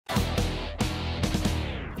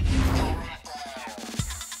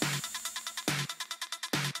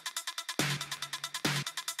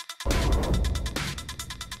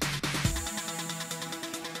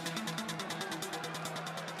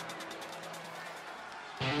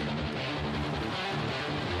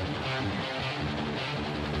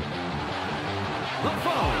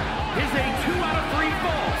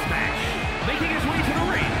Making his way to the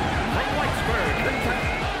ring from Whitesburg,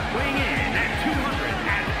 Kentucky, weighing in at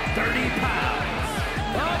 230 pounds,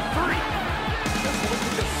 the Freak. Just look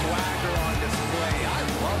at the swagger on display. I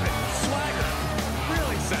love it. Swagger.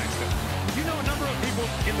 Really, Saxton? You know a number of people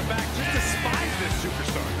in the back just despise this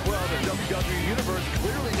superstar. Well, the WWE Universe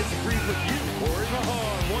clearly disagrees with you, Corey.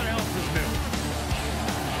 Oh, what else is new?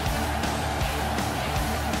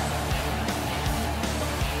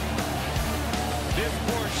 This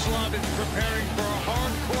poor schlub is preparing for a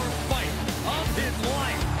hardcore fight of his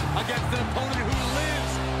life against an opponent who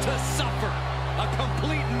lives to suffer. A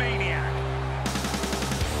complete maniac.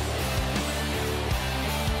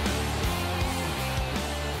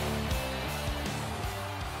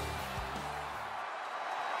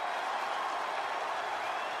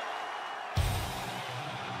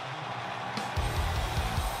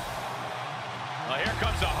 Well, here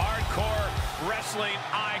comes a hardcore wrestling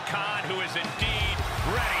icon who is indeed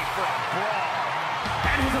ready for a brawl.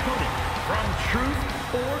 And his opponent from Truth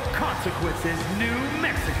or Consequences, New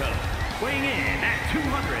Mexico, weighing in at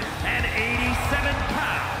 287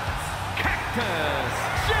 pounds, Cactus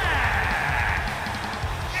Jack!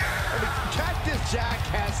 Cactus Jack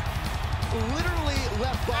has literally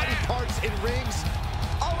left body parts in rings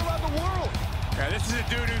all around the world. Yeah, this is a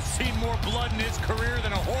dude who's seen more blood in his career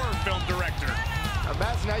than a horror film director.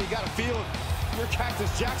 Imagine how you gotta feel if you're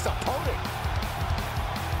Cactus Jack's opponent.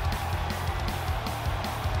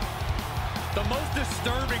 The most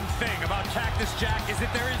disturbing thing about Cactus Jack is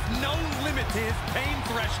that there is no limit to his pain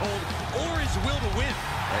threshold or his will to win.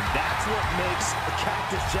 And that's what makes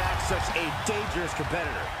Cactus Jack such a dangerous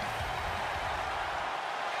competitor.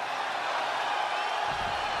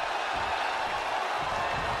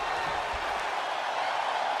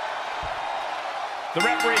 The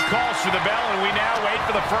referee calls for the bell, and we now wait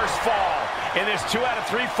for the first fall. In this 2 out of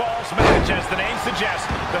 3 falls match, as the name suggests,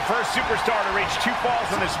 the first superstar to reach 2 falls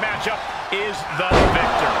in this matchup is the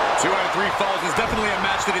victor. 2 out of 3 falls is definitely a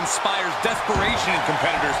match that inspires desperation in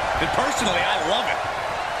competitors, and personally, I love it.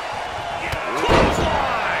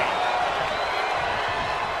 Clothesline!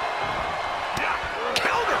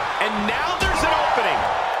 Counter! And now there's an opening.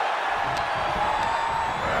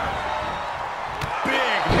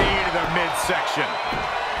 Big knee to the midsection.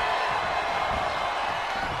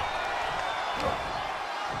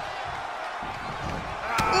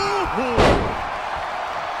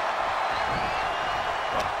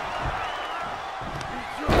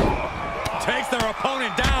 Takes their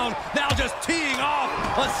opponent down, now just teeing off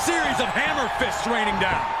a series of hammer fists raining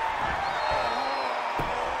down.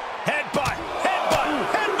 Headbutt, headbutt,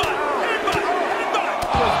 headbutt, headbutt, headbutt.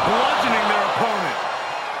 Just bludgeoning their opponent.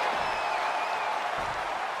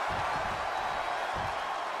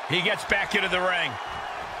 He gets back into the ring.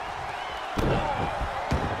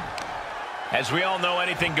 As we all know,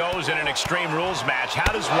 anything goes in an Extreme Rules match.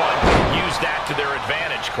 How does one use that to their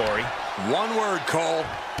advantage, Corey? One word, Cole: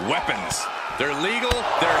 weapons. They're legal,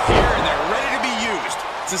 they're here, and they're ready to be used.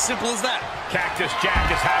 It's as simple as that. Cactus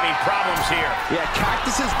Jack is having problems here. Yeah,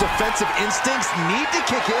 Cactus's defensive instincts need to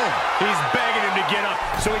kick in. He's begging him to get up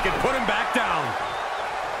so he can put him back down.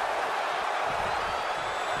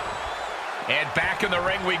 And back in the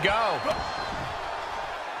ring we go.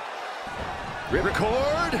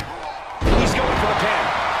 Record. He's going for the pin.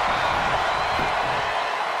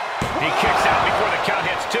 He kicks out before the count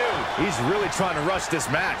hits 2. He's really trying to rush this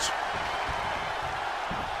match.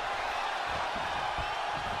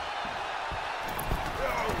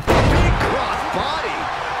 Big cross body.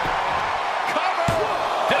 Cover!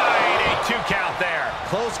 Denied a 2 count there.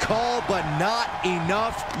 Close call, but not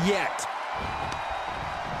enough yet.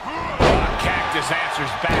 Cactus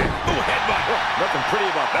answers back. Ooh, headbutt. Nothing pretty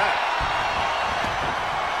about that.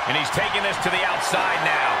 And he's taking this to the outside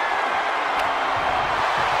now.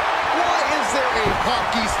 Why is there a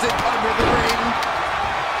hockey stick under the ring?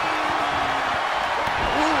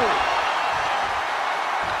 Ooh.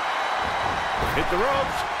 Hit the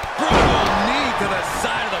ropes. Brutal knee to the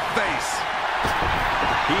side of the face.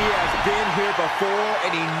 He has been here before,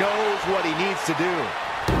 and he knows what he needs to do.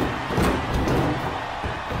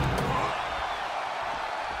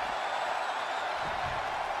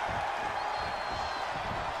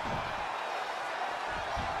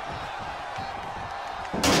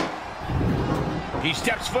 He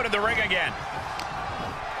steps foot in the ring again.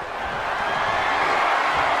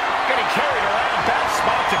 Getting carried around, bad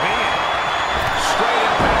spot to be in. Straight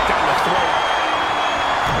impact on the throat.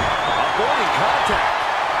 Avoiding contact.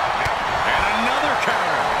 And another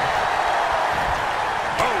counter.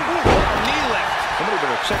 Oh, knee lift. Somebody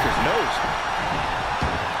better check his nose.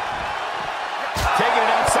 Taking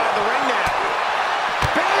it outside the ring now.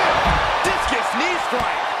 Bam! Discus knee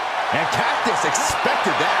strike. And Cactus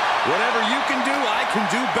expected that. Whatever you can do, I can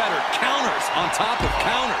do better. Counters on top of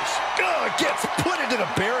counters. Gets put into the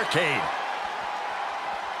barricade.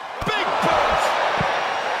 Big boot!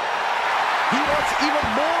 He wants even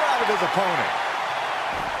more out of his opponent.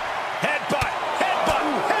 Headbutt, headbutt,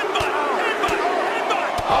 headbutt, headbutt, headbutt.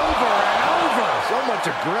 Over and over. So much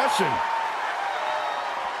aggression.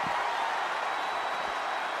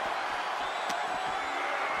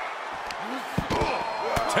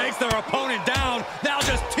 Takes their opponent down, now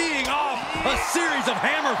just teeing off a series of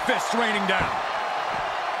hammer fists raining down.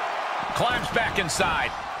 Climbs back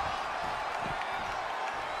inside.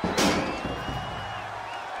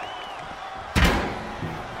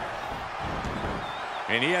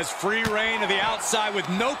 And he has free reign to the outside with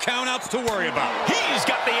no countouts to worry about. He's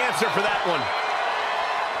got the answer for that one.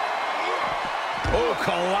 Oh,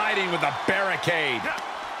 colliding with the barricade.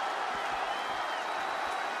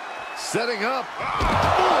 Setting up.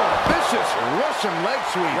 Oh, vicious Russian leg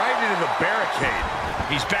sweep. Right into the barricade.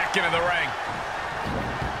 He's back into the ring.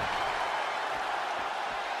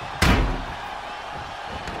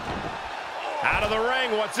 Out of the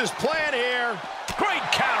ring. What's his plan here? Great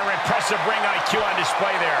counter. Impressive ring IQ on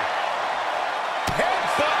display there. Head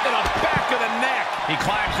foot to the back of the neck. He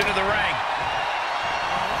climbs into the ring.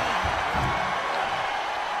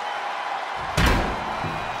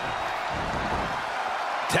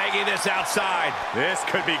 Tagging this outside. This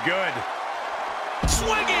could be good.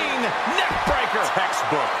 Swinging neck breaker.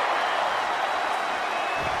 Textbook.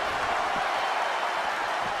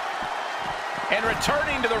 And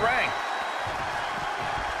returning to the ring.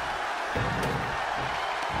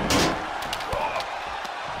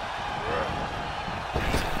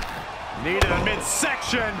 Knee to the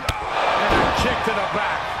midsection. And a kick to the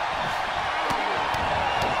back.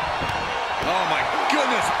 Oh, my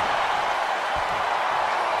goodness.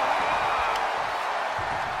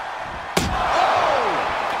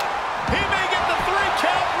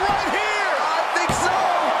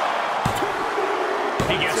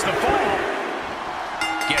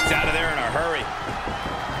 Out of there in a hurry.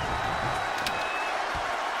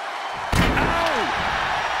 Ow!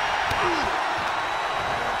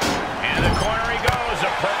 And the corner he goes,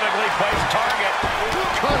 a perfectly placed target.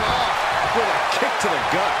 Cut off with a kick to the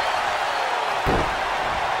gut.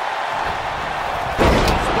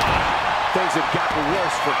 Things have gotten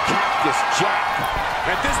worse for Cactus Jack.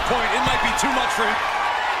 At this point, it might be too much for him.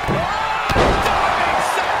 Diving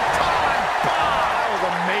senton bomb. That was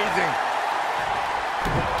amazing.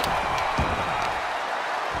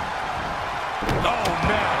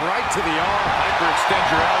 To the arm. Hyperextend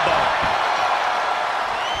your elbow.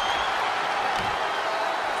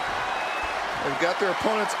 They've got their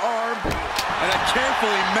opponent's arm. And a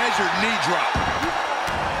carefully measured knee drop.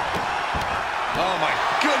 Oh, my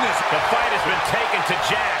goodness. The fight has been taken to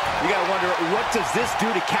Jack. You gotta wonder, what does this do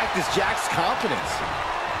to Cactus Jack's confidence?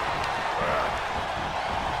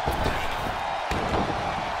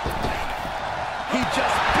 He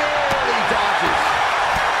just barely dodges.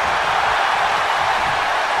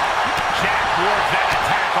 That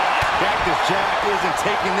attack off. Cactus Jack isn't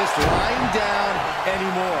taking this lying down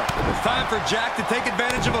anymore. It's time for Jack to take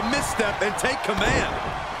advantage of a misstep and take command.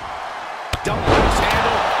 Dump his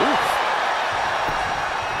handle. Oof.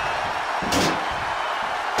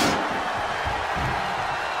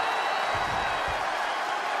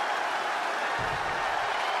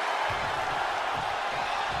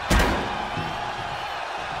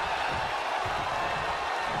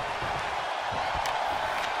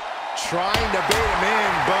 Trying to bait him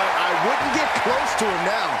in, but I wouldn't get close to him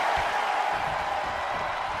now.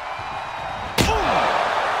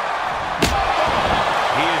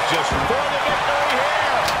 He is just for the victory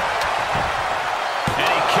here.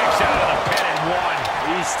 And he kicks out of the pin and one.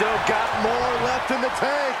 He's still got more left in the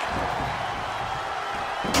tank.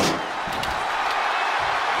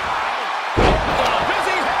 Does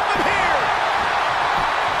he have him here?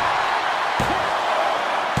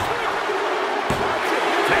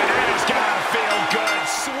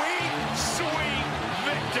 Sweet, sweet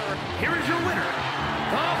victory. Here is your winner,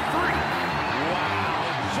 the Freak. Wow,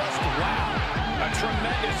 just wow. A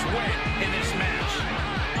tremendous win in this match.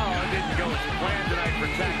 Oh, it didn't go as planned tonight for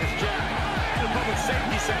Cactus Jack. In a public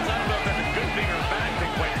safety sense, I don't know if that's a good thing or a bad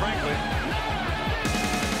thing, quite frankly.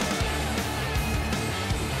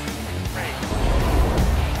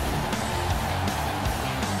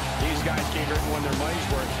 These guys gave everyone their money's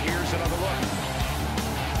worth. Here's another look.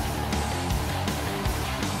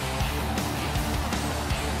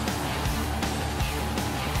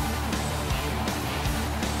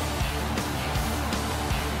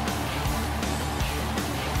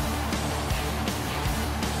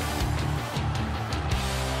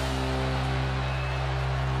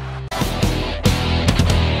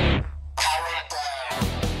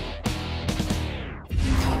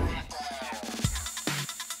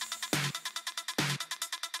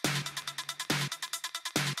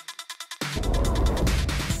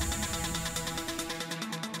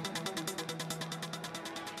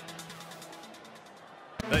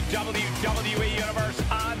 The WWE Universe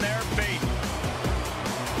on their feet.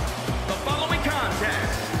 The following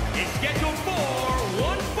contest is scheduled for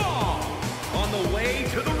one fall on the way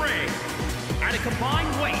to the ring at a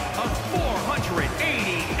combined weight of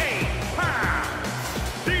 488 pounds.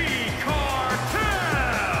 The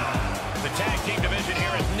Cartel! The tag team division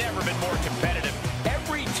here has never been more competitive.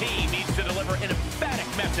 Every team needs to deliver an emphatic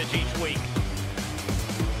message each week.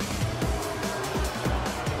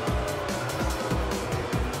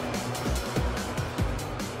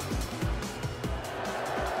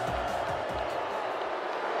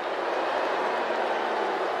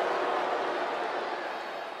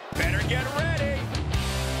 Better get ready.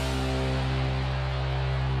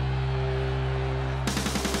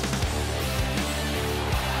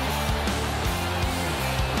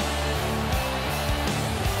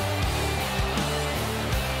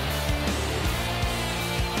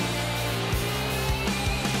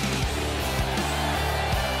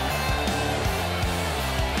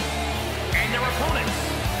 And their opponents,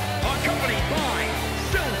 accompanied by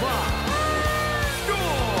Silva,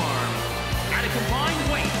 Storm, at a combined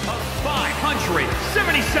weight of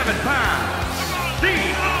 577 pounds, the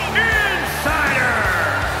Insiders!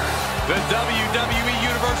 The WWE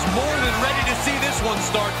Universe more than ready to see this one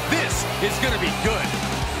start. This is going to be good.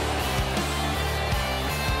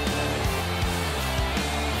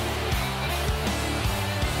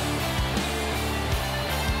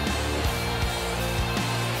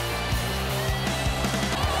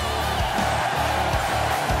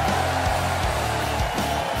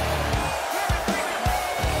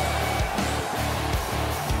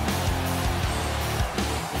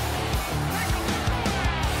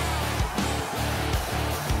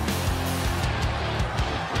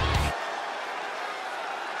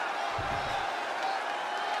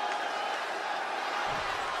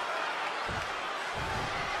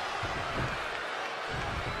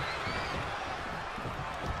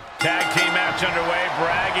 Tag team match underway.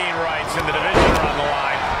 Bragging rights in the division are on the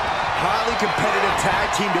line. Highly competitive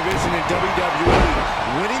tag team division in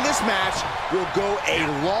WWE. Winning this match will go a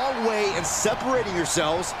long way in separating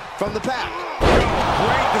yourselves from the pack.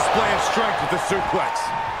 Great display of strength with the suplex.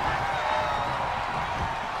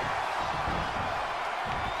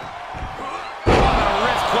 What a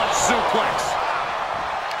wrist clutch suplex.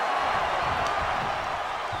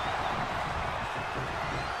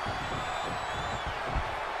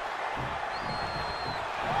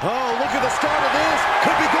 Oh, look at the start of this.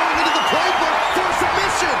 Could be going into the playbook for a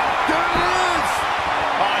submission. There it is.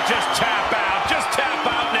 Oh, just tap out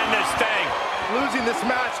and end this thing. Losing this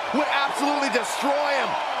match would absolutely destroy him.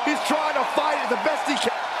 He's trying to fight it the best he can.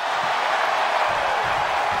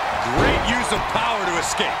 Great use of power to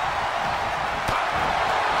escape.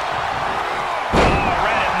 Oh,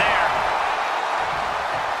 right in there.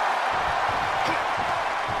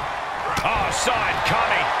 Oh, saw it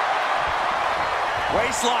coming.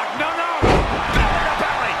 Waistlock, no. Belly to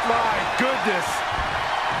belly. My goodness.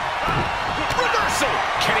 Reversal.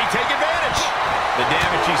 Can he take advantage? The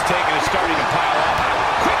damage he's taken is starting to pile up.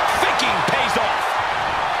 Quick thinking pays off.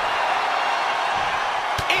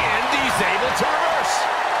 And he's able to reverse.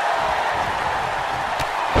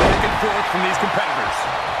 Back and forth from these competitors.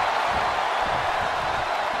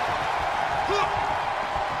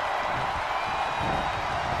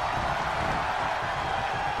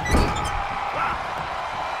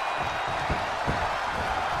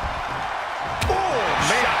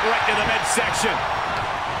 Right to the midsection.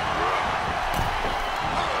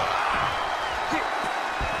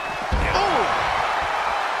 Oh!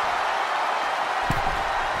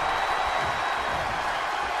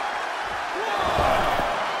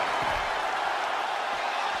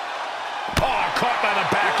 Oh, caught by the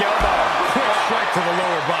back elbow. Quick strike to the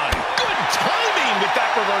lower body. Good timing with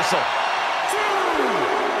that reversal.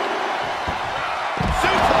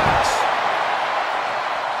 Suplex.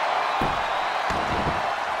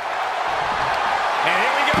 And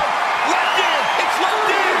here we go. Left in. It's left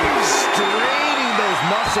in. Straining those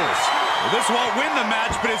muscles. Well, this won't win the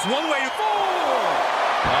match, but it's one way to...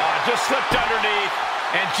 Just slipped underneath.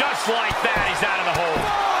 And just like that, he's out of the hole.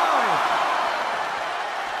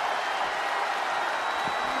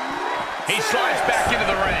 He slides back into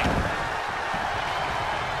the ring.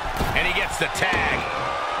 And he gets the tag.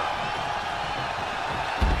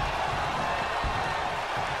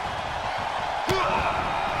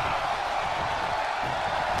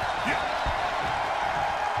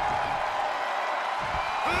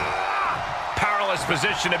 Powerless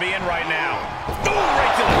position to be in right now. Ooh,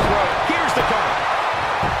 right to the throat. Here's the cover.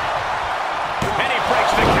 And he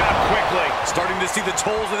breaks the count quickly. Starting to see the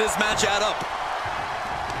tolls of this match add up.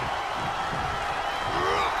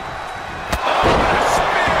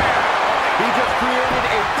 Oh,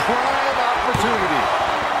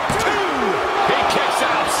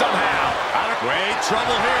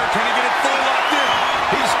 trouble here. Can he get it fully locked in?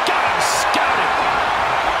 He's got him scouted.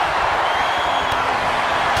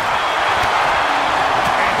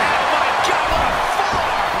 And oh my God,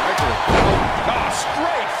 what a forearm! Oh,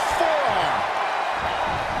 straight forearm.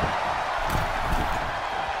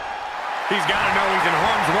 He's got to know he's in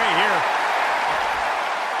harm's way here.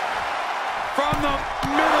 From the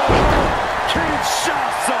middle,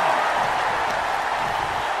 Kinshasa.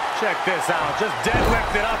 Check this out. Just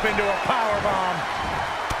deadlifted up into a powerbomb.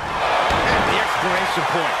 And the exclamation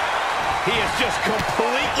point. He has just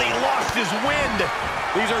completely lost his wind.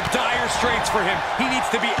 These are dire straits for him. He needs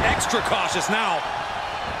to be extra cautious now.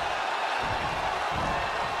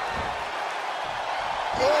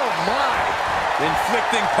 Oh, my.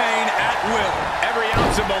 Inflicting pain at will. Every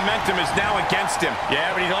ounce of momentum is now against him.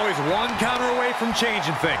 Yeah, but he's always one counter away from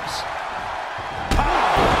changing things.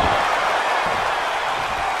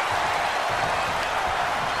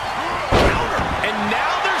 And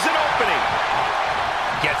now there's an opening.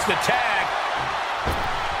 Gets the tag.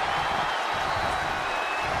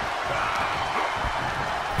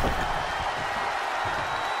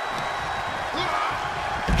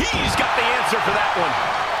 He's got the answer for that one.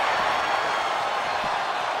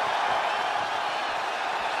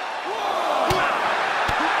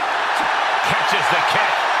 Catches the kick.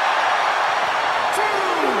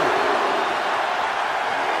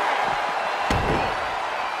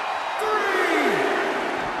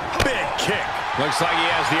 Looks like he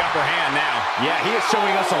has the upper hand now. Yeah, he is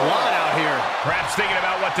showing us a lot out here. Perhaps thinking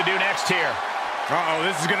about what to do next here. Uh-oh,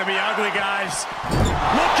 this is going to be ugly, guys.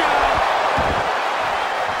 Look out!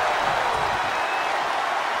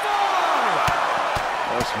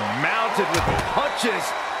 Just mounted with punches.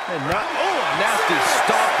 And not, oh, a nasty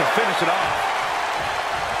stop to finish it off.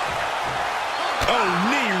 Oh,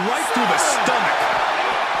 knee right through the stomach.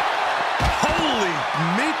 Holy,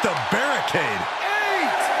 meet the barricade.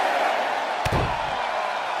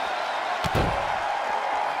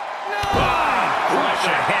 Crush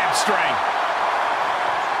a hamstring.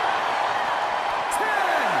 10.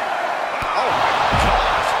 Oh my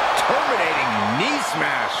gosh, terminating knee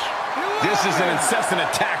smash. This is an incessant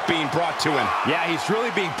attack being brought to him. Yeah, he's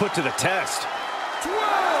really being put to the test. 12.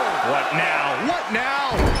 What now? What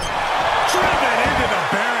now? Driven into the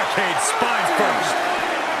barricade, spine first.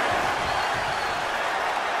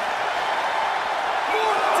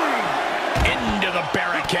 14. Into the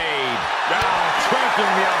barricade.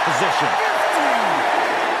 Trampling the opposition. 15.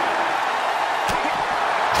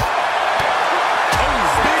 Oh,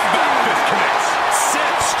 big back fist connects.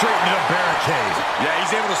 Set straight into the barricade. Yeah,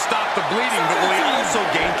 he's able to stop the bleeding, but will he also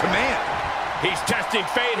gain command? He's testing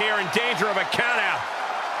fate here, in danger of a countout.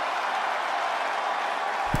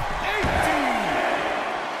 18.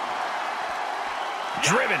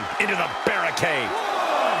 Driven into the barricade.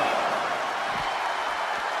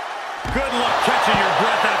 Good luck catching your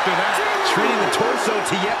breath after that. Treating the torso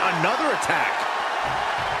to yet another attack.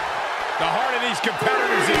 The heart of these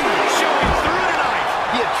competitors is showing through tonight.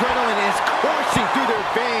 The adrenaline is coursing through their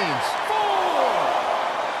veins. 4.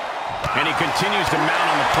 And he continues to mount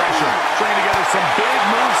on the pressure. Putting together some big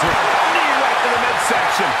moves here. Knee right to the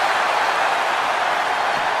midsection.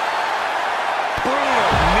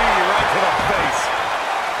 Brutal knee right to the face.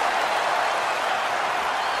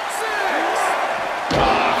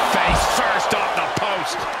 6. Face first off the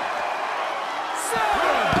post. 7.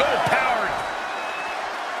 Low powered.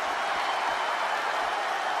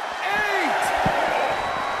 8.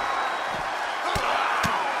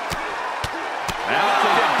 Now to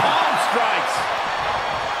the palm strikes.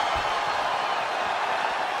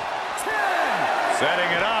 10.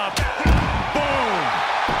 Setting it up. Boom.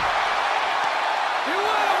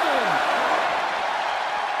 11.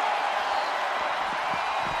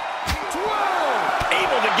 12.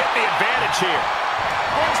 Able to get the advantage here.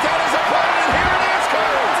 Brings down his opponent, and here it is, Cole.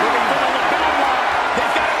 Looking for the lapel lock.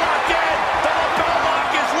 He's got it locked in. The lapel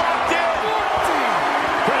lock is locked in.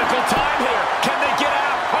 14. Critical time here. Can they get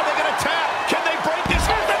out? Are they going to tap? Can they break this?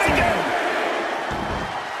 Yes, they do.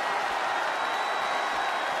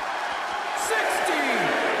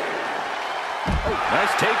 16. Oh,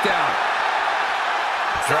 nice takedown.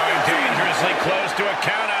 Drawing dangerously close to a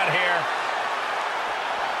count out here.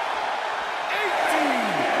 19.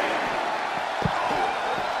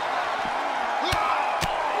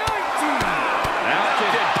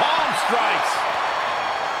 Mounted palm strikes.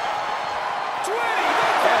 20.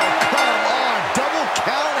 Oh, come on. Double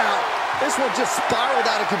count out. This one just spiraled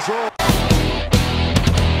out of control.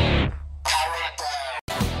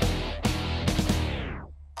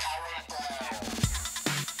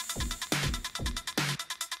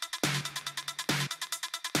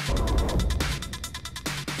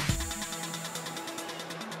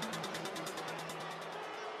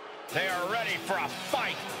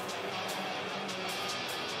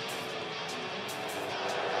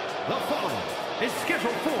 The following is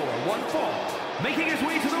scheduled for one fall, making his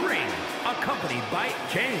way to the ring, accompanied by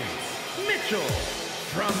James Mitchell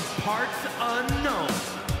from parts unknown,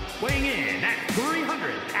 weighing in at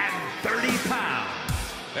 330 pounds.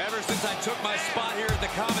 Ever since I took my spot here at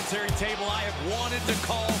the commentary table, I have wanted to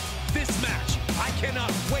call this match. I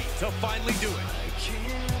cannot wait to finally do it.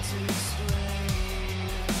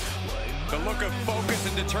 The look of focus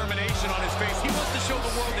and determination on his face. He wants to show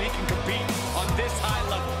the world that he can compete on this high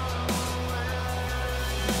level.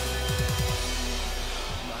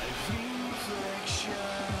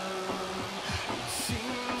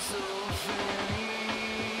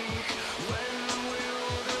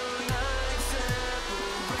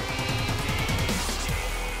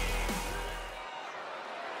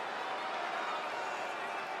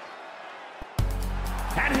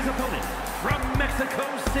 And his opponent, from Mexico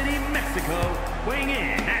City, Mexico, weighing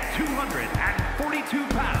in at 242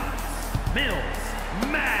 pounds, Mills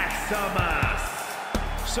Maximus.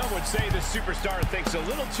 Some would say the superstar thinks a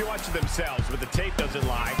little too much of themselves, but the tape doesn't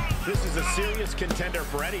lie. This is a serious contender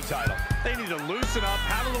for any title. They need to loosen up,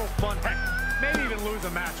 have a little fun, heck, maybe even lose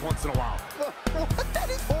a match once in a while. That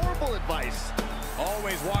is horrible advice.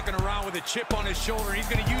 Always walking around with a chip on his shoulder. He's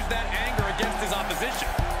going to use that anger against his opposition.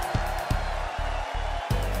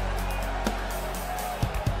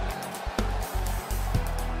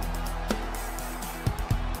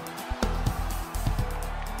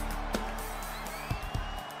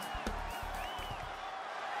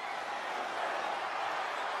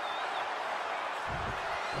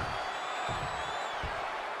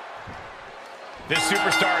 This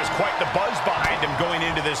superstar has quite the buzz behind him going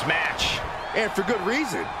into this match. And for good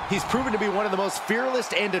reason. He's proven to be one of the most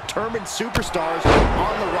fearless and determined superstars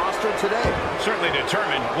on the roster today. Certainly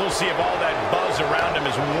determined. We'll see if all that buzz around him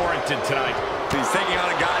is warranted tonight. He's taking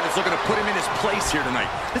on a guy that's looking to put him in his place here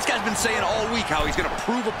tonight. This guy's been saying all week how he's going to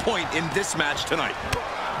prove a point in this match tonight.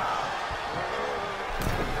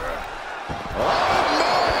 Oh,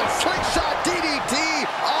 man! Slingshot DDT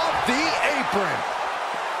off the apron.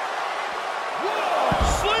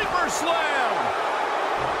 Sleeper slam!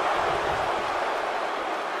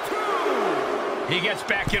 He gets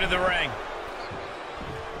back into the ring.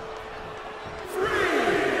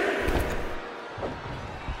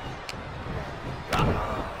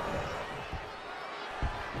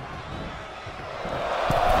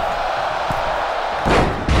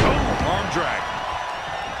 Arm drag.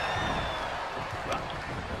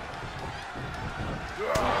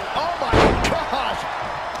 Oh, my gosh!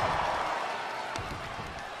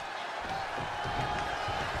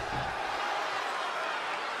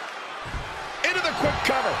 Into the quick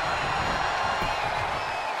cover.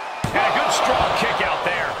 And a good strong kick out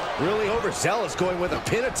there. Really overzealous going with a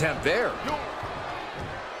pin attempt there.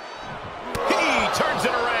 He turns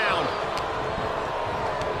it around.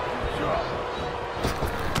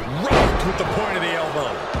 Rocked with the point of the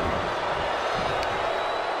elbow.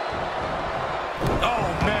 Oh,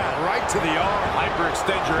 man, right to the arm.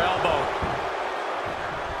 Hyperextend your elbow.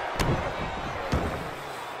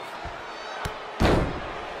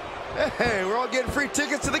 Hey, we're all getting free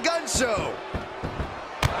tickets to the gun show.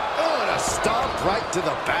 Oh, and a stomp right to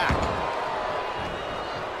the back.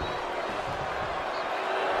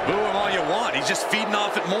 Boo him all you want. He's just feeding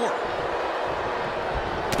off it more.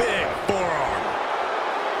 Big forearm.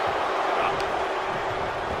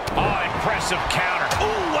 Oh, impressive counter.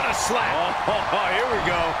 Ooh, what a slap. Oh, here we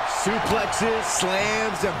go. Suplexes,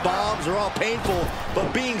 slams, and bombs are all painful,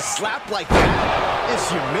 but being slapped like that is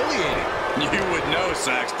humiliating. You would know,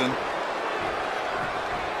 Saxton.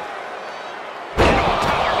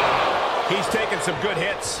 He's taking some good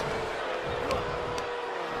hits.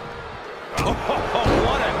 Oh,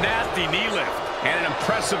 what a nasty knee lift. And an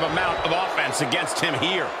impressive amount of offense against him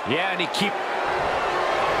here. Yeah, and he keep...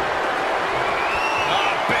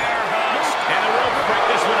 bear hug. And the ropes break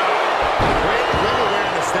this one up. Great ring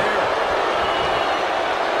awareness there.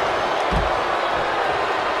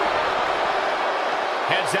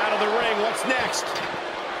 Heads out of the ring. What's next?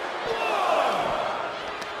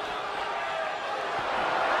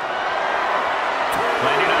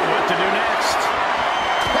 Planning on what to do next.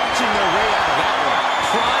 Punching their way out of that one.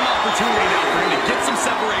 Prime opportunity now for him to get some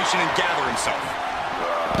separation and gather himself.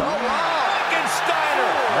 Oh, wow. Steiner.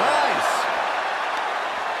 Nice.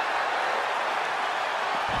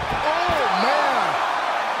 Oh, man.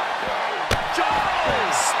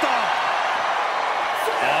 Stop.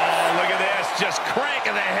 Oh, look at this. Just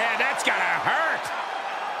cranking the head. That's got to hurt.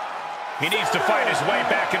 He needs to fight his way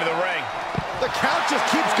back into the ring. The count just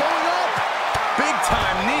keeps going up. Big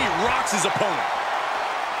time knee rocks his opponent.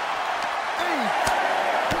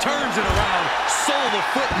 Turns it around. Sole of the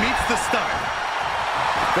foot meets the stomach.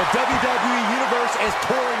 The WWE Universe is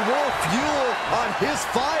pouring more fuel on his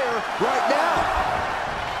fire right now.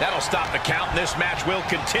 That'll stop the count, and this match will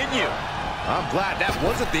continue. I'm glad that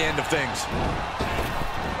wasn't the end of things.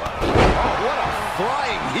 Oh, what a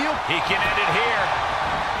flying heel. He can end it here.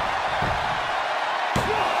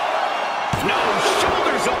 No,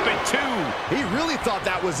 shoulders up at 2. He really thought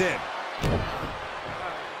that was it.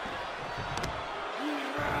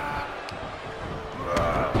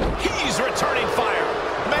 He's returning fire.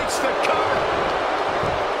 Makes the cover.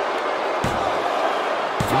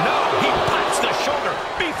 No, he pops the shoulder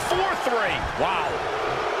before 3. Wow.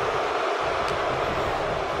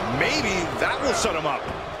 Maybe that will shut him up.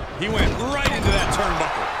 He went right into that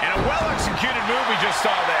turnbuckle. And a well-executed move we just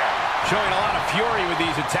saw there. Showing a lot of fury with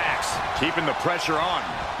these attacks. Keeping the pressure on.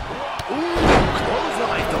 Ooh,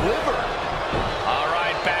 clothesline delivered. All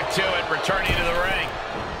right, back to it. Returning to the ring.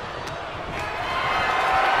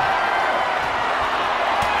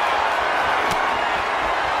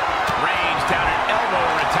 Range down an elbow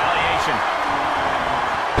in retaliation.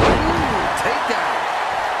 Ooh, takedown.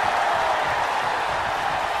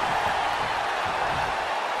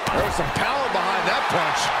 There's some power behind that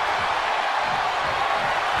punch.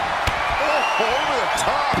 Oh, over the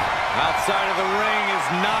top. Outside of the ring is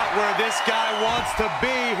not where this guy wants to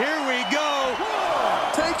be. Here we go.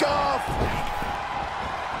 Take off.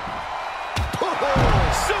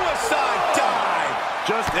 Suicide dive.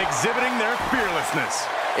 Just exhibiting their fearlessness.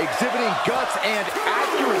 Exhibiting guts and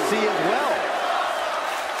accuracy as well.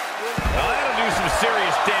 Well, that'll do some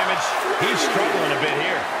serious damage. He's struggling a bit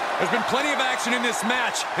here. There's been plenty of action in this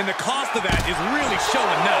match, and the cost of that is really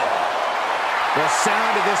showing now. The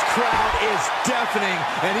sound of this crowd is deafening,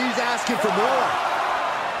 and he's asking for more.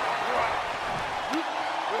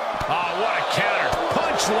 Oh, what a counter.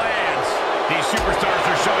 Punch lands. These superstars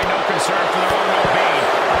are showing no concern for their own well-being.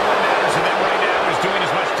 All that matters to them right now is doing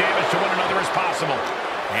as much damage to one another as possible.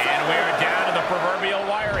 And we are down to the proverbial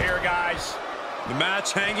wire here, guys. The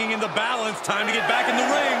match hanging in the balance. Time to get back in the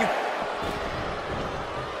ring.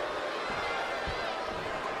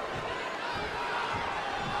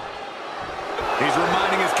 He's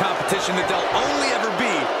reminding his competition that they'll only ever be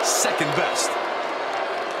second best.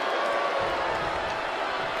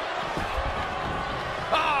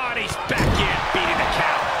 Oh, and he's back in, beating the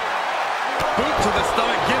count. Boot to the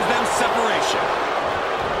stomach gives them separation.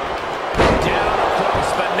 Down across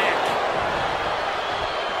the neck.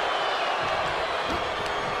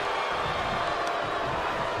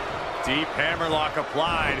 Deep hammerlock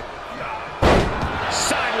applied.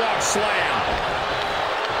 Sidewalk slam.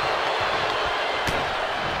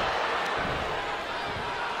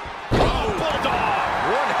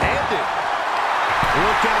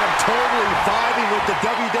 Look at him totally vibing with the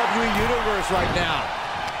WWE Universe right now.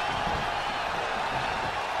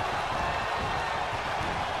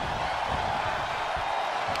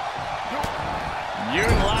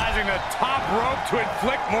 Utilizing the top rope to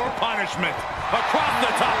inflict more punishment. Across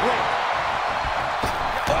the top rope.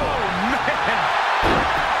 Oh, man.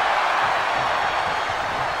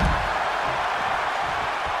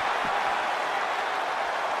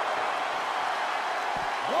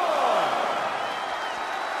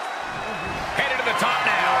 Headed to the top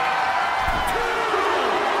now.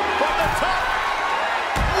 From the top.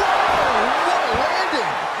 Whoa, what a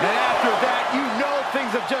landing. And after that, you know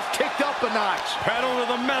things have just kicked up a notch. Pedal to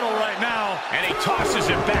the metal right now. And he tosses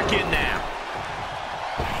it back in now.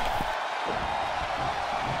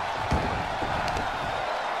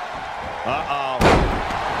 Uh-oh.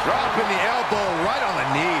 Dropping the elbow right on the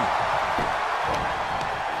knee.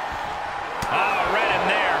 Oh, right in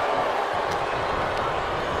there.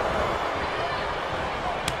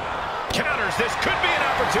 Counters. This could be an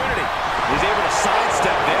opportunity. He's able to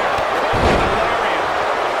sidestep there. Lariat.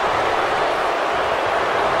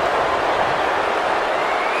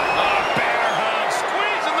 Oh, bear hug.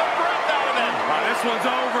 Squeezing the breath out of him. This one's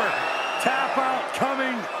over. Tap out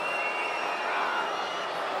coming.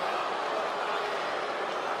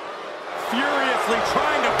 Furiously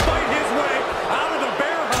trying to fight his way out of the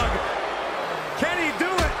bear hug. Can he do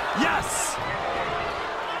it? Yes.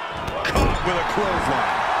 Caught with a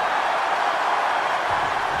clothesline.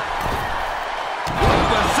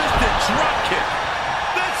 Resistant drop kick.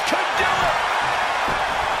 This could do it.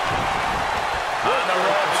 On the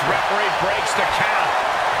ropes, referee breaks the count.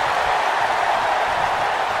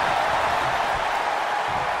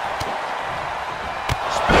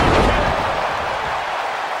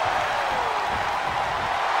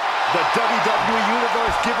 The WWE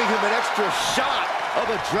Universe giving him an extra shot of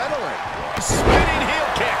adrenaline. Spinning heel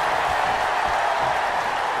kick.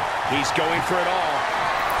 He's going for it all.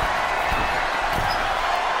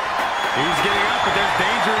 He's getting up but there's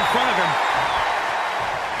danger in front of him.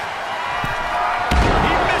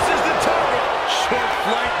 He misses the target. Short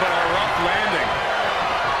flight, but a rough landing.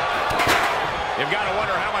 You've got to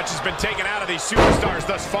wonder how much has been taken out of these superstars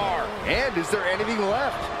thus far. And is there anything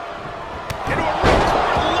left? Into a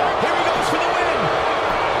ripcord lock. Here he goes for the win.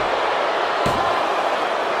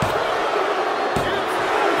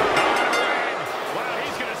 Wow,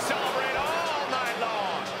 he's going to celebrate all night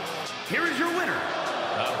long. Here is your winner.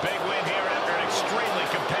 A big win here after an extremely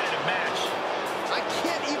competitive match. I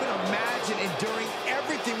can't even imagine enduring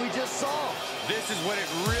everything we just saw. This is what it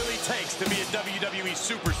really takes to be a WWE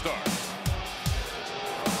superstar.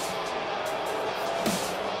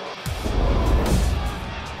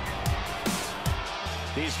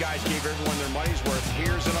 These guys gave everyone their money's worth.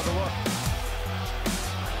 Here's another look.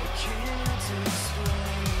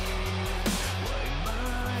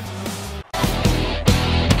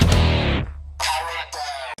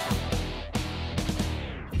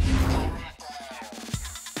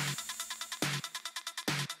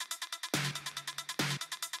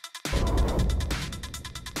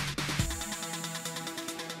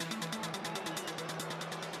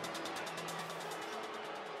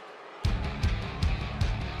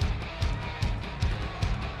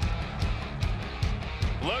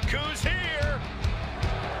 Look who's here!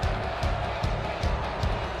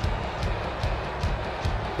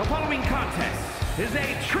 The following contest is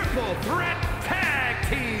a triple threat tag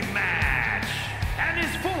team match and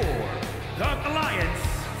is for the Alliance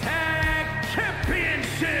Tag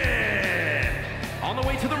Championship. On the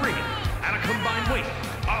way to the ring at a combined weight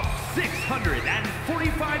of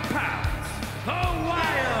 645 pounds, the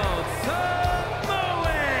Wild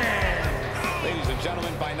Samoans. Ladies and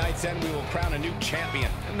gentlemen, by night's end, we will crown a new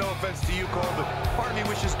champion. And no offense to you, Cole, but part of me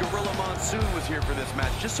wishes Gorilla Monsoon was here for this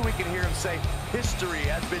match, just so we can hear him say, history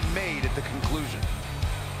has been made at the conclusion.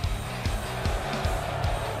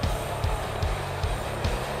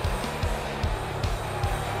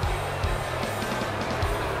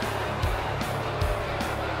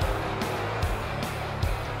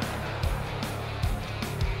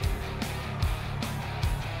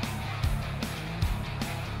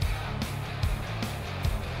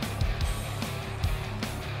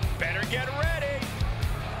 Better get ready.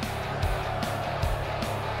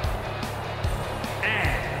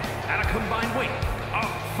 And at a combined weight of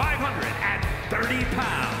 530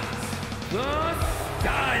 pounds, the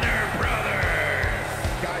Steiner Brothers.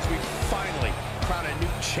 Guys, we finally crown a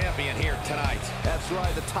new champion here tonight. That's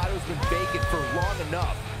right, the title's been vacant for long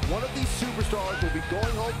enough. One of these superstars will be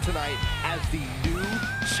going home tonight as the new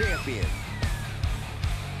champion.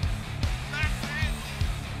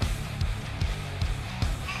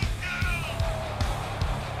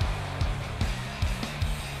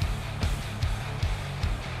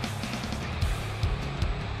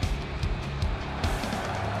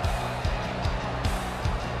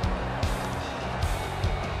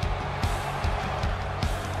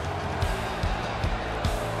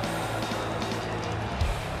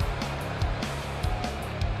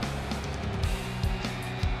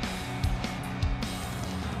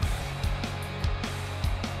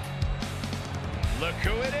 Look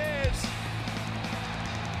who it is.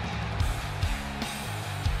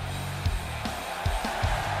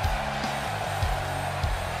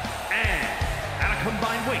 And at a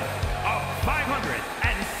combined weight of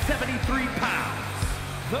 573 pounds,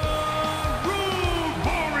 the Road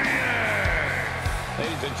Warriors.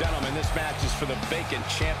 Ladies and gentlemen, this match is for the vacant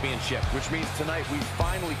championship. Which means tonight we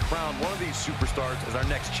finally crown one of these superstars as our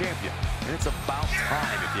next champion. And it's about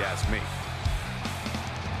time, if you ask me.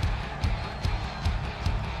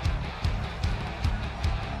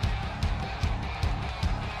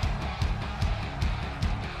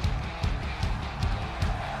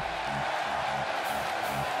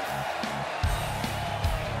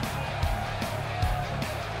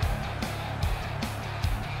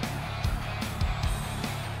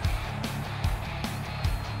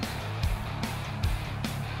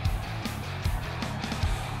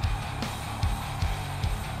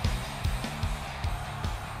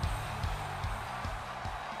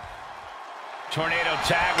 Tornado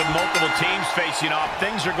tag with multiple teams facing off.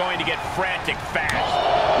 Things are going to get frantic fast.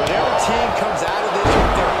 Whatever team comes out of this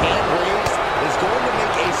with their hand raised is going to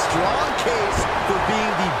make a strong case for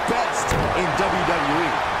being the best in WWE.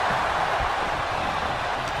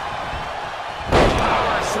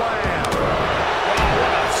 Power slam. Wow, what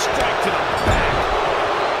a strike to the back.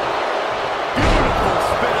 Beautiful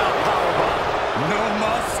spin-out powerbomb. No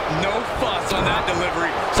muss, no fuss on that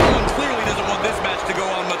delivery. Someone clearly doesn't want this match to go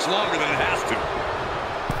on much longer than it has to.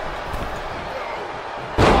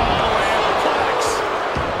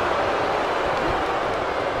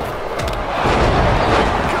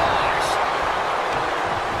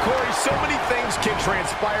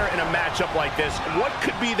 transpire in a matchup like this? What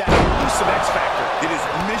could be that elusive X factor? It is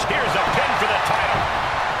Here's a pin for the title.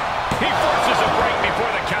 He forces a break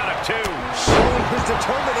before the count of 2. Showing his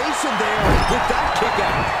determination there with that kick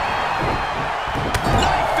out.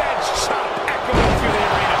 Knife edge chop echoing through the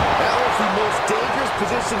arena. That was the most dangerous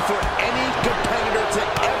position for any competitor to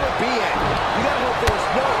ever be in. You gotta hope there was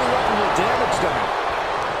no irreparable damage done.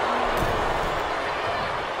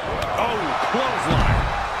 Oh, clothesline.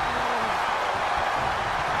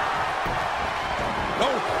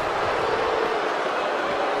 Oh.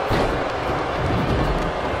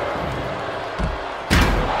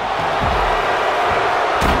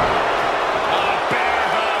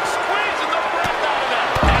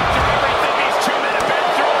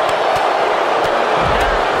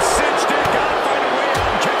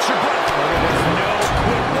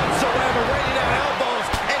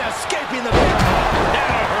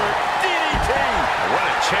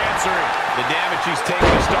 The damage he's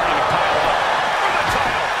taking is starting to pile up. For the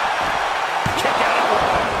title. Kick out at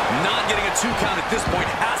 1. Not getting a 2 count at this point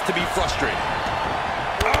has to be frustrating.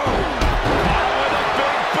 Oh! With a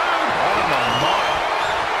big boot. On the mark.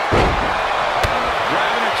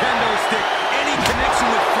 Grabbing a kendo stick. Any connection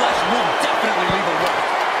with flesh will definitely leave a mark.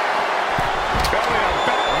 Belly to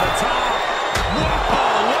back on the top.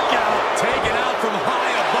 Whoa, look out. Taken out from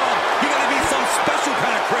high above. You gotta be some special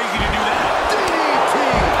kind of crazy to do that.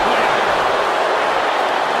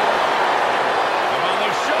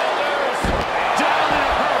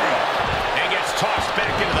 Back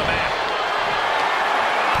into the mat.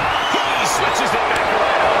 He switches it back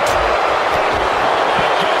around. Oh, my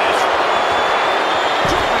goodness.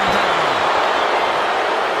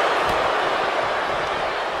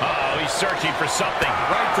 Oh, he's searching for something.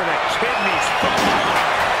 Right to the kidneys.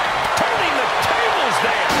 Turning the tables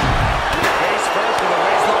there. Face first with a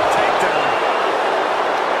waistlock takedown.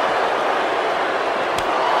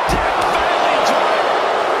 Death Valley driver.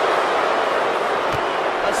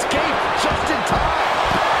 Escape just in time.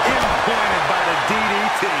 Implanted by the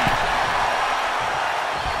DDT.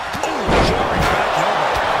 Oh, jarring back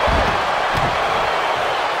elbow.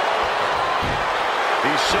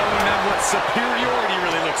 He's showing them what superiority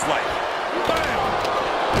really looks like.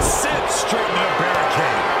 Bam! Sent straight into the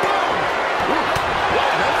barricade. Boom! What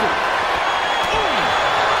an effort.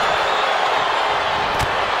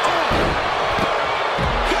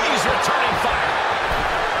 He's returning fire.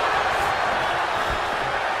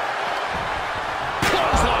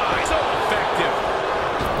 So effective.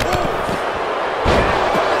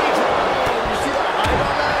 You see that height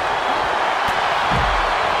on that?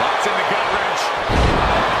 Locked in the gut wrench.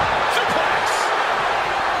 Suplex.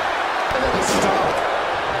 And then the stop.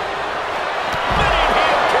 Spinning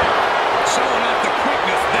heel kick. Showing off the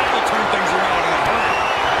quickness. That'll turn things around in a hurry.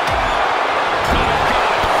 Oh,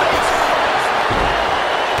 God. Face first.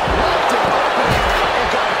 Left him open and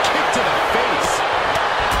got a kick to the face.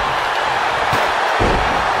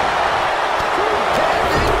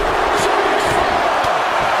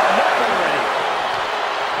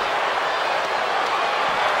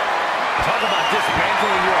 Talk about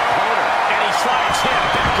dismantling your opponent. And he slides him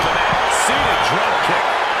back to the mat. Seated drop kick.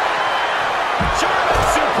 German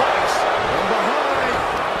suplex. From behind.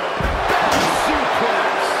 Back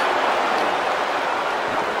suplex.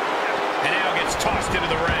 And now gets tossed into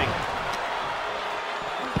the ring.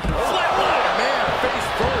 Oh, man, face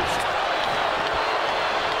first.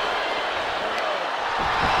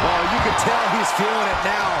 Oh, you can tell he's feeling it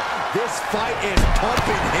now. This fight is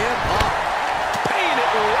pumping him up. Paying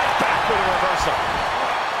it right back with a reversal.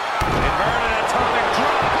 Inverted atomic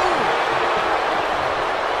drop.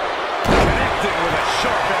 Connecting with a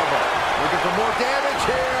sharp elbow. Looking for more damage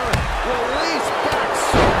here. Release back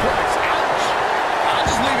suplex. Ouch. I'll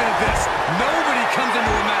just leave it at this. Nobody comes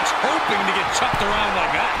into a match hoping to get chucked around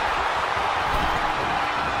like that.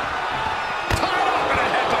 Tied up and a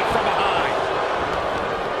headbutt from behind.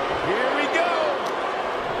 Here we go.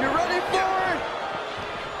 You ready for it?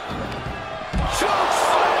 Choke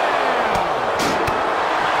slam.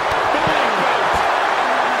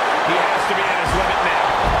 He has to be at his limit now.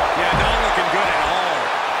 Yeah, not looking good at all.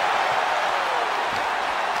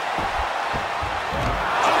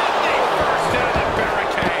 Kidney first into the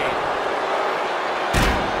barricade.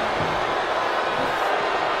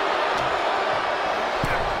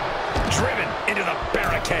 Driven into the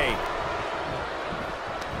barricade.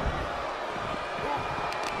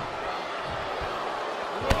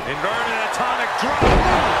 Inverted atomic drop.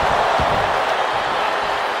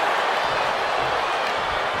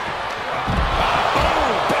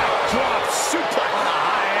 Boom! Backdrop suplex on a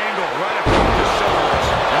high angle right across the shoulders.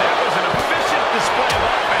 And that was an efficient display of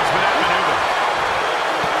offense with that maneuver.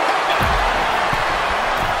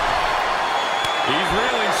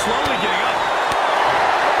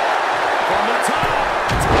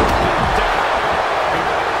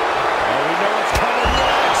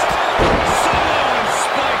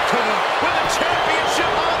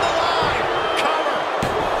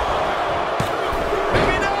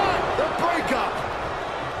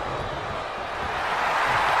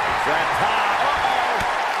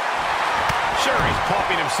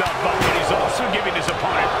 pumping himself up, but he's also giving his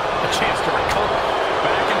opponent a chance to recover.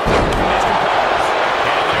 Back and forth from his competitors.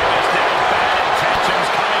 And look at this now. Bad intentions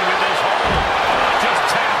coming with this hold. Just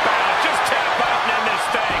tap out and end this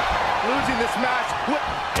thing. Losing this match,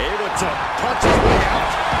 able to punch his way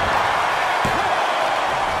out.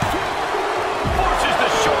 Forces the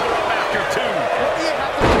shoulder up after two. What do you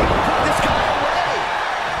have to do to put this guy away?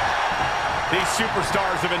 These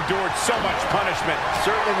superstars have endured so much punishment.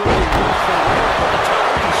 Certainly will be room for winner, but the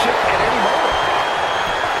tide can shift at any moment.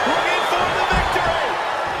 Looking for the victory.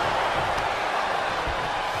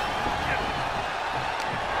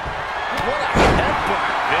 What a headbutt.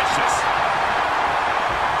 Vicious.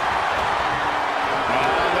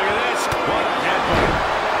 Look at this. What a headbutt.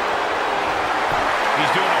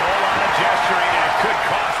 He's doing a whole lot of gesturing, and it could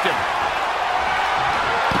cost him.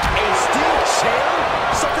 A steel chair?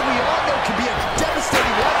 Something we all know can be a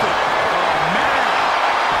devastating weapon. Oh, man.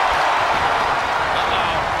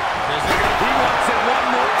 He wants it one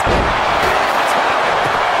more time.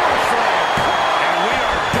 Power slam. And we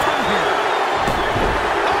are done here.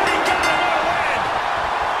 Oh, he got it. What a win.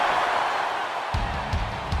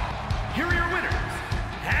 Here are your winners,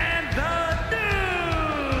 and the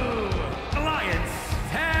new Alliance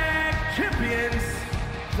Tag Champions,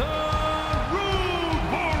 the Rude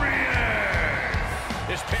Warriors.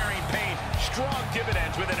 This pairing paid strong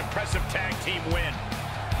dividends with an impressive tag team win.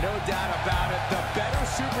 No doubt about it. The better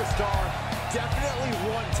superstar definitely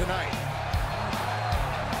won tonight.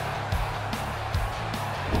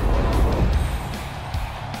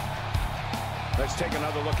 Let's take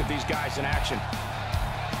another look at these guys in action.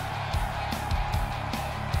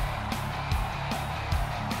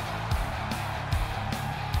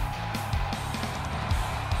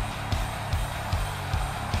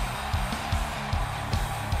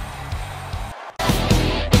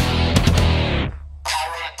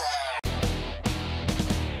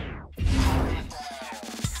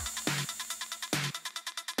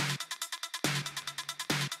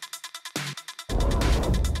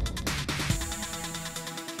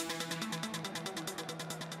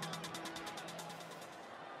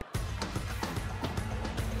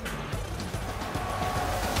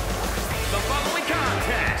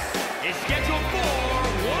 Is scheduled for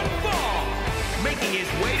one fall. Making his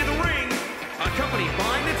way to the ring, accompanied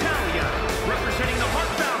by Natalia, representing the Heart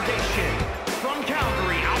Foundation from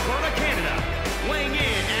Calgary, Alberta, Canada, weighing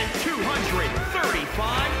in at 235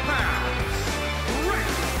 pounds. Rex,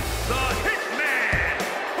 the Hitman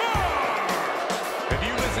Hart. If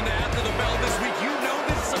you listen to After the Bell this week, you know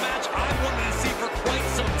this is a match I've wanted to see for quite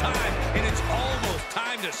some time, and it's almost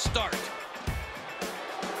time to start.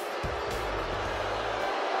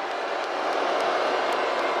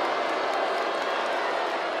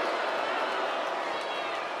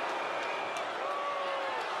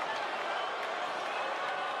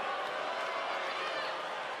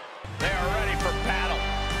 They are ready for battle.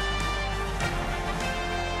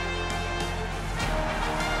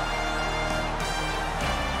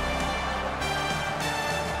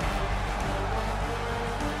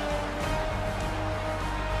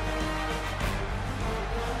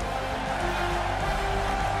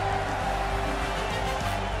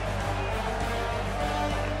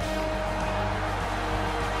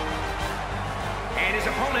 And his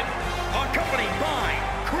opponent, accompanied by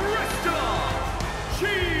Crystal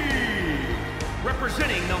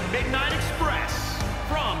representing the Midnight Express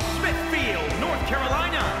from Smithfield, North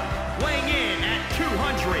Carolina, weighing in at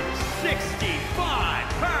 265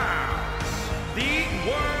 pounds. The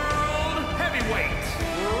World Heavyweight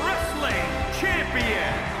Wrestling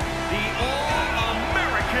Champion, the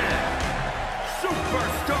All-American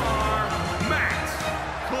Superstar Matt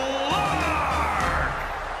Clark.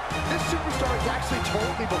 This superstar has actually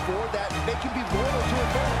told me before that they can be loyal to a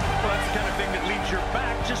foe. Well, that's the kind of thing that leaves your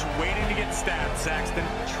back just waiting to get stabbed, Saxton.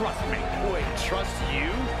 Trust me. Wait, trust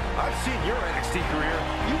you? I've seen your NXT career.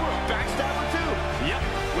 You were a backstabber too. Yep,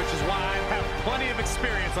 which is why I have plenty of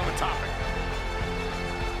experience on the topic.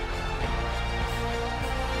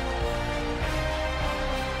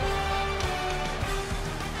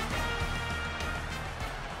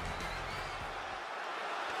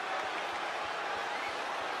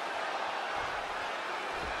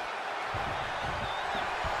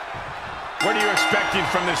 What are you expecting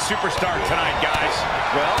from this superstar tonight, guys?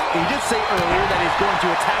 Well, he did say earlier that he's going to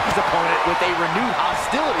attack his opponent with a renewed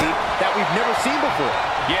hostility that we've never seen before.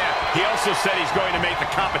 Yeah, he also said he's going to make the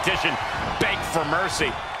competition beg for mercy.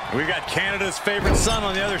 We've got Canada's favorite son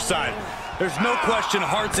on the other side. There's no question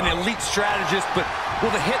Hart's an elite strategist, but will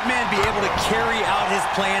the Hitman be able to carry out his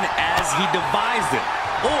plan as he devised it?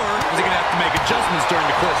 Or is he going to have to make adjustments during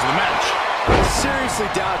the course of the match? I seriously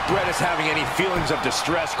doubt Bret is having any feelings of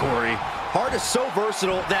distress, Corey. Hart is so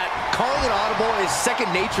versatile that calling an audible is second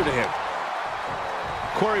nature to him.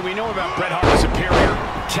 Corey, we know about Bret Hart's superior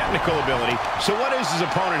technical ability, so what does his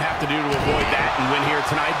opponent have to do to avoid that and win here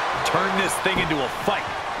tonight? Turn this thing into a fight.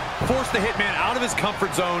 Force the Hitman out of his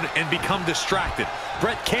comfort zone and become distracted.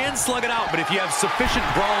 Bret can slug it out, but if you have sufficient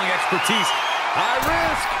brawling expertise, high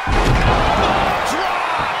risk. Drop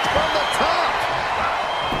from the top.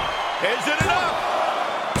 Is it enough?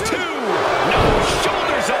 2. No,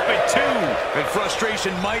 shoulders up at 2. and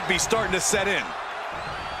frustration might be starting to set in.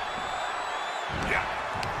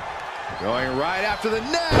 Going right after the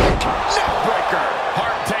neck. Neck breaker.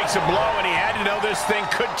 Hart takes a blow, and he had to know this thing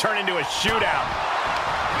could turn into a shootout.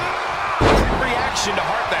 Reaction to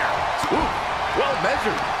Hart there. Ooh, well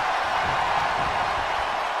measured.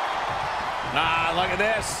 Look at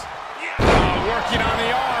this. Working on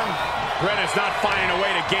the arm. Bret is not finding a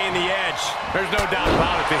way to gain the edge. There's no doubt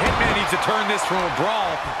about it. The Hitman needs to turn this from a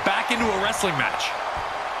brawl back into a wrestling match.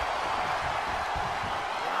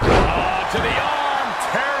 To the arm.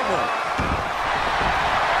 Terrible.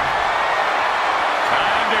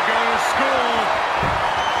 Time to go to school.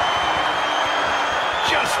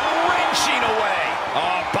 Just wrenching away.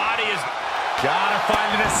 Body is... Gotta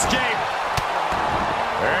find an escape.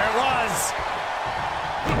 There it was.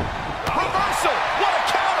 Reversal. What a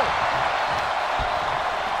counter.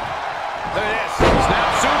 Look at this. Snap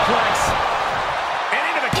suplex. And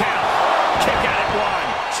into the count. Kick out at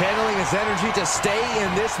 1. Channeling his energy to stay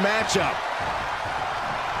in this matchup.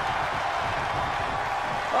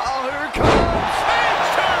 Uh-oh, here it comes. And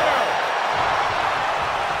Turner.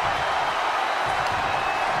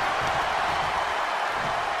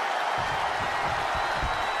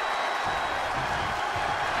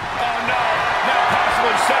 Oh, no. Now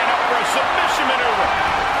possibly setting up for a submission maneuver.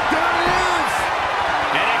 There it is.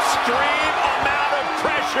 An extreme amount of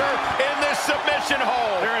pressure in this submission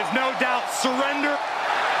hold. There is no doubt surrender.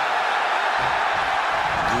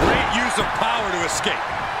 Great use of power to escape.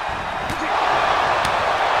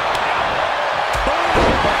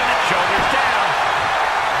 Shoulders down.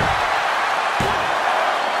 1,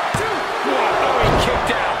 2. Oh, he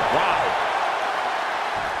kicked out. Wow.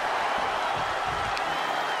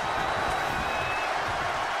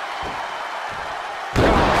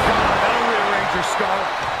 That'll rearrange your skull.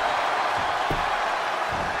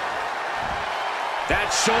 That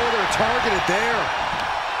shoulder targeted there.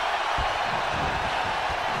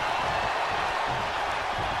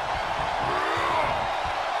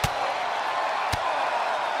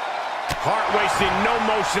 Hart wasting no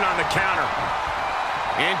motion on the counter.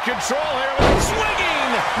 In control here with a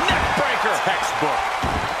swinging neck breaker. Textbook.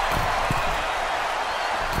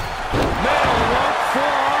 Metal rope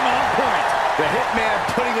forearm on point. The Hitman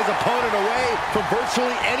putting his opponent away from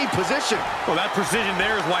virtually any position. Well, that precision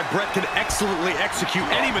there is why Bret can excellently execute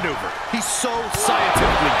any maneuver. He's so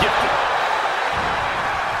scientifically gifted.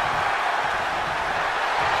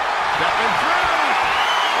 Stepping through.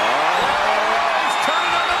 He's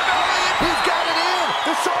turning on the belly. He's got it in.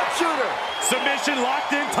 The sharpshooter. Submission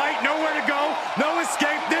locked in tight, nowhere to go, no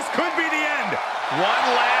escape. This could be the end. One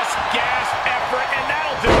last gasp effort, and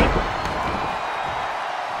that'll do it.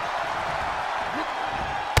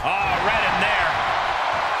 Right in there.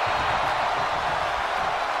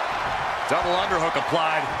 Double underhook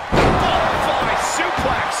applied. Butterfly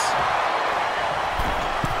suplex.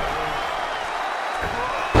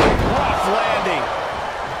 Rough landing.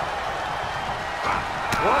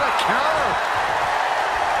 What a counter.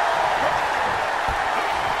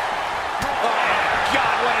 Oh,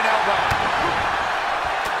 God, what an elbow.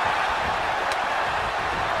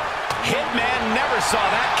 Hitman never saw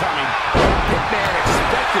that coming. Hitman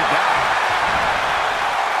expected that.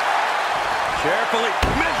 Carefully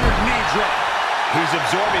measured knee drop. He's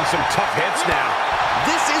absorbing some tough hits now.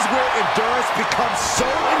 This is where endurance becomes so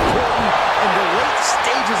important in the late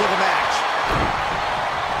stages of a match.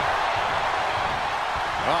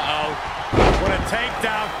 Uh-oh. What a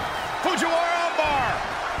takedown. Fujiwara armbar.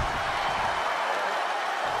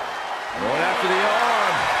 Going after the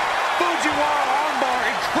arm. Fujiwara armbar,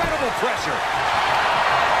 incredible pressure.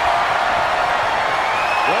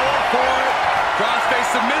 Going for it. Crossface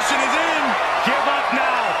submission is in. Give up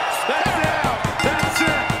now. That's it. That's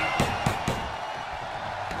it.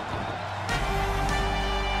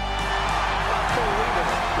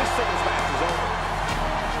 This singles match is over.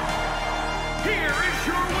 Here is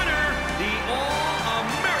your winner, the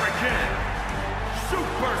All-American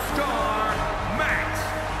Superstar Max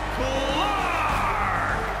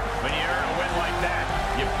Clark. When you earn a win like that,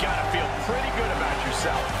 you've got to feel pretty good about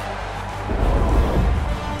yourself.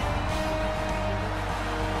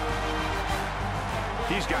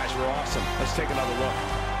 These guys were awesome. Let's take another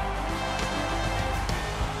look.